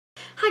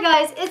Hi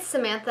guys, it's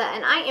Samantha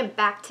and I am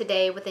back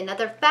today with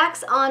another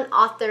Facts on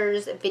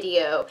Authors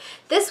video.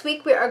 This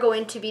week we are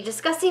going to be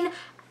discussing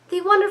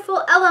the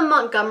wonderful Ella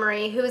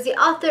Montgomery, who is the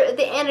author of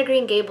the Anne of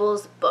Green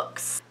Gables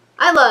books.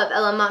 I love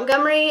Ella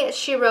Montgomery.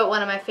 She wrote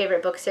one of my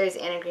favorite book series,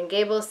 Anne of Green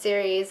Gables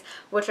series,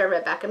 which I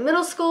read back in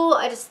middle school.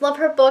 I just love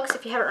her books.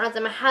 If you haven't read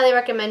them, I highly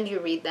recommend you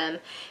read them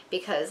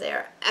because they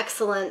are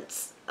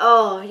excellent.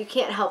 Oh, you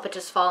can't help but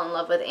just fall in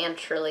love with Anne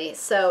Shirley,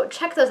 so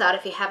check those out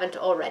if you haven't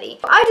already.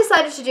 I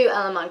decided to do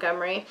Ella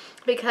Montgomery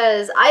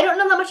because I don't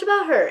know that much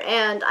about her,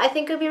 and I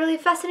think it would be really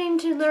fascinating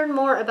to learn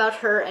more about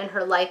her and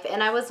her life,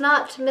 and I was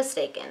not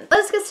mistaken.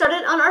 Let's get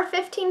started on our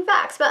 15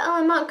 facts about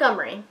Ella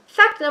Montgomery.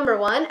 Fact number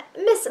 1,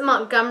 Miss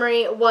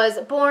Montgomery was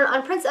born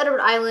on Prince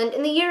Edward Island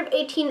in the year of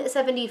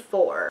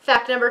 1874.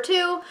 Fact number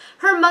 2,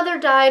 her mother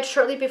died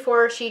shortly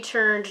before she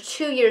turned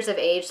 2 years of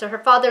age, so her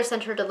father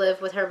sent her to live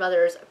with her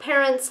mother's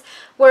parents,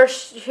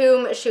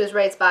 whom she was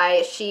raised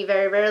by. She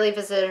very rarely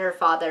visited her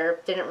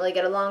father, didn't really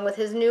get along with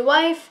his new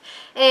wife,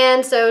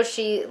 and so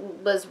she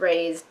was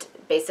raised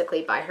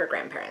basically by her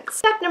grandparents.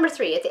 Fact number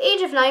 3, at the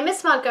age of 9,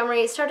 Miss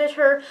Montgomery started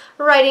her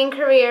writing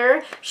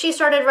career. She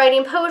started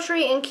writing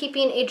poetry and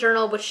keeping a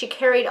journal, which she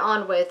carried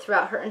on with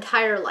throughout her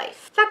entire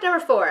life. Fact number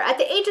 4, at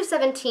the age of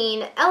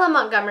 17, Ella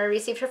Montgomery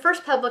received her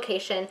first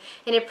publication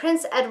in a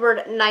Prince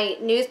Edward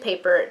Night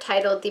newspaper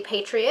titled The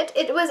Patriot.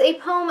 It was a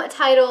poem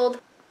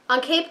titled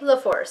On Cape La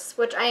Force,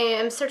 which I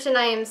am certain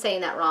I am saying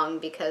that wrong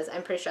because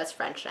I'm pretty sure that's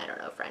French and I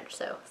don't know French,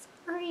 so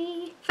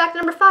sorry. Fact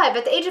number 5,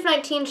 at the age of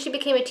 19, she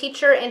became a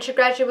teacher and she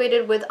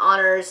graduated with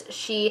honors.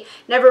 She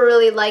never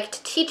really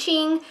liked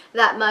teaching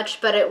that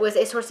much, but it was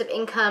a source of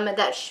income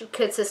that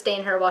could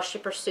sustain her while she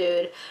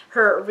pursued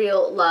her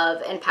real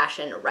love and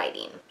passion,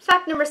 writing.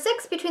 Fact number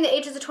 6, between the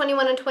ages of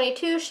 21 and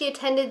 22, she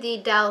attended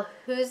the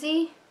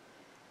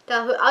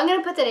I'm going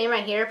to put the name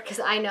right here because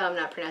I know I'm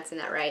not pronouncing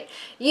that right,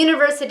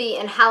 University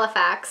in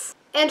Halifax,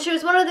 and she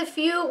was one of the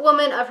few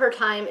women of her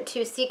time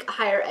to seek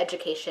higher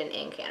education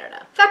in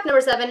Canada. Fact number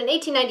 7, in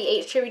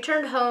 1898, she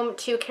returned home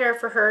to care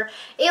for her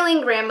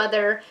ailing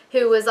grandmother,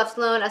 who was left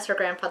alone as her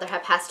grandfather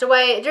had passed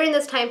away. During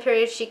this time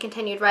period, she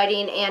continued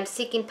writing and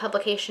seeking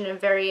publication in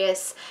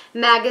various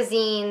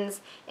magazines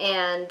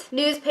and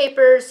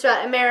newspapers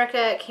throughout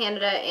America,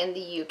 Canada, and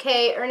the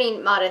UK,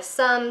 earning modest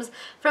sums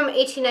from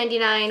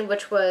 1899,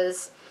 which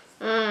was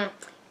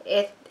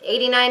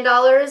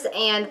 $89,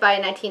 and by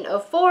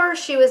 1904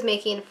 she was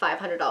making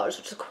 $500,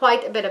 which is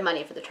quite a bit of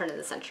money for the turn of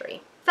the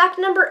century. Fact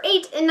number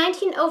 8, in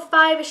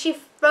 1905 she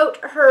wrote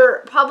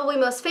her probably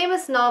most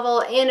famous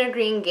novel, Anne of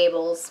Green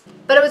Gables,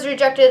 but it was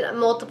rejected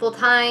multiple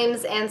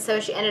times and so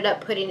she ended up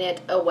putting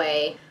it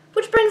away.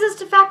 Which brings us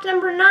to fact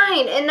number 9.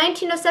 In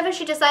 1907,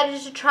 she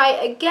decided to try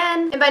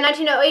again, and by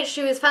 1908,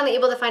 she was finally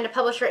able to find a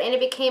publisher, and it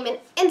became an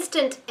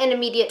instant and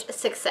immediate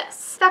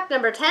success. Fact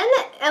number 10,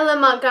 Ella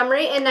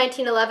Montgomery in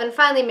 1911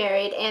 finally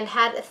married and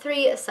had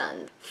 3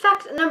 sons.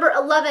 Fact number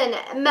 11,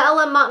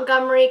 Ella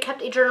Montgomery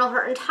kept a journal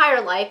her entire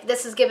life.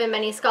 This has given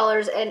many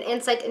scholars an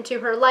insight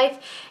into her life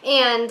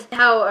and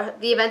how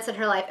the events in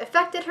her life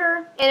affected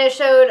her, and it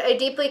showed a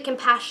deeply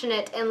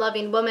compassionate and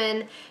loving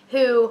woman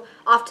who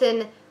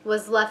often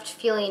was left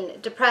feeling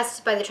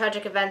depressed by the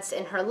tragic events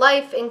in her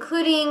life,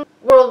 including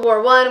World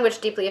War I,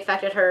 which deeply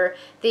affected her,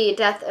 the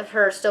death of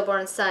her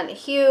stillborn son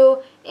Hugh,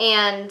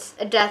 and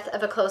a death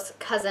of a close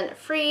cousin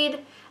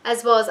Freed,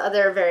 as well as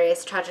other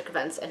various tragic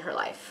events in her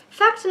life.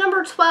 Fact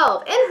number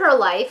 12, in her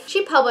life,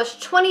 she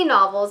published 20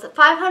 novels,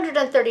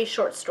 530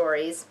 short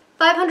stories,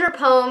 500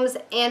 poems,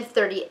 and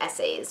 30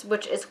 essays,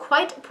 which is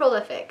quite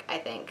prolific, I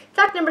think.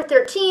 Fact number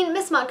 13,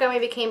 Miss Montgomery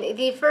became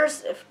the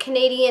first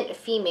Canadian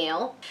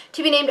female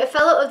to be named a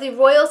Fellow of the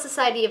Royal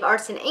Society of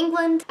Arts in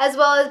England, as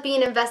well as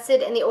being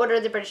invested in the Order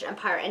of the British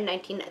Empire in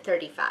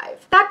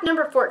 1935. Fact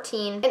number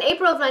 14, in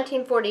April of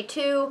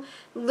 1942,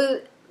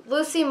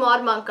 Lucy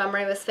Maud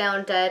Montgomery was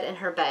found dead in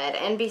her bed,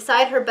 and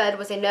beside her bed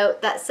was a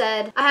note that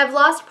said, "I have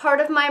lost part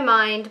of my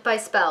mind by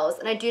spells,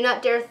 and I do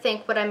not dare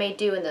think what I may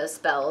do in those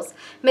spells.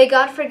 May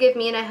God forgive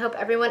me, and I hope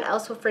everyone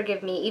else will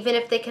forgive me, even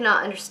if they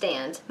cannot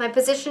understand. My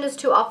position is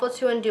too awful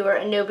to endure,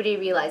 and nobody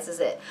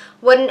realizes it.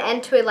 What an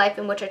end to a life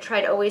in which I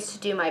tried always to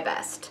do my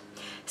best."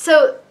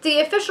 So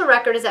the official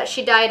record is that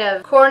she died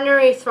of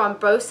coronary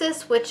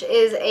thrombosis, which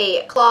is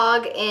a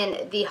clog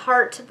in the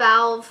heart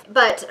valve.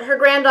 But her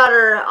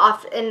granddaughter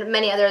and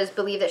many others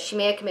believe that she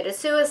may have committed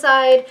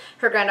suicide.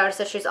 Her granddaughter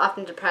said she was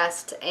often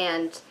depressed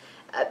and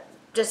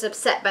just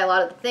upset by a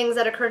lot of the things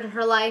that occurred in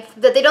her life.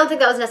 That they don't think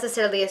that was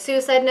necessarily a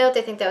suicide note.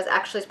 They think that was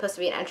actually supposed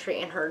to be an entry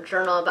in her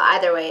journal. But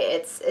either way,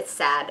 it's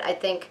sad. I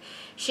think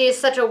she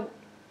is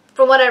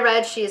from what I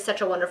read, she is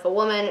such a wonderful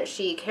woman.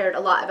 She cared a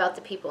lot about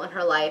the people in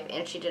her life,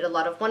 and she did a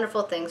lot of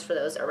wonderful things for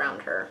those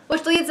around her.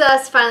 Which leads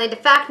us finally to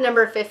fact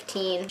number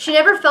 15. She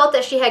never felt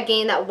that she had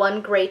gained that one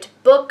great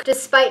book,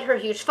 despite her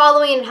huge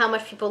following and how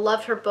much people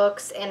loved her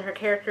books and her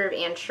character of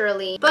Anne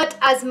Shirley. But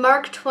as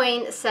Mark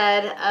Twain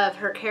said of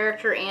her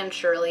character Anne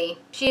Shirley,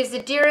 she is the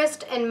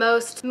dearest and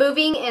most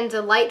moving and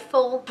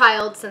delightful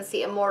child since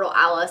the immortal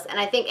Alice, and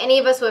I think any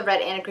of us who have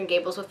read Anne of Green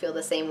Gables will feel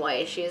the same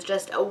way. She is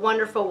just a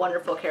wonderful,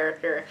 wonderful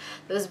character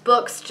that was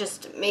books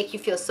just make you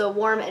feel so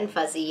warm and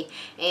fuzzy,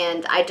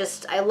 and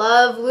I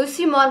love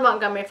Lucy Maud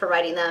Montgomery for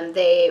writing them.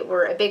 They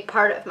were a big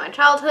part of my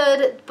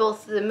childhood,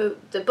 both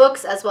the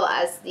books as well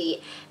as the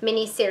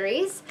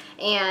mini-series,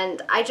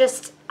 and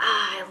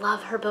I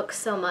love her books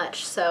so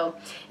much. So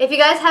if you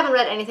guys haven't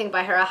read anything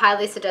by her, I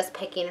highly suggest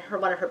picking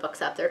one of her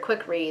books up. They're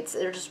quick reads.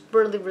 They're just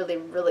really, really,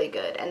 really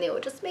good, and they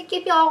will just make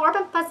you feel all warm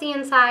and fuzzy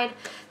inside.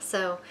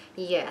 So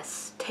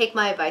yes, take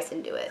my advice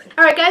and do it.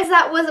 Alright guys,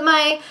 that was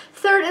my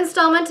third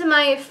installment in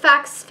my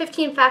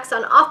 15 Facts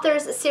on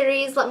Authors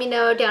series. Let me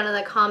know down in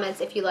the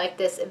comments if you liked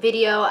this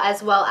video,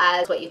 as well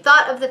as what you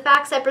thought of the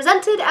facts I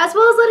presented, as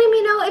well as letting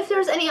me know if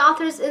there's any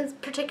authors in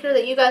particular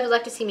that you guys would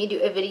like to see me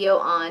do a video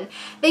on.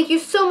 Thank you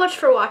so much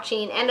for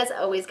watching, and as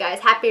always guys,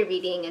 happy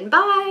reading and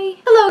bye!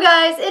 Hello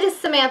guys, it is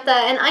Samantha,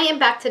 and I am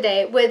back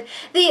today with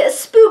the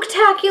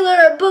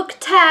spooktacular book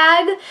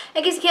tag.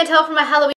 I guess you can't tell from my Halloween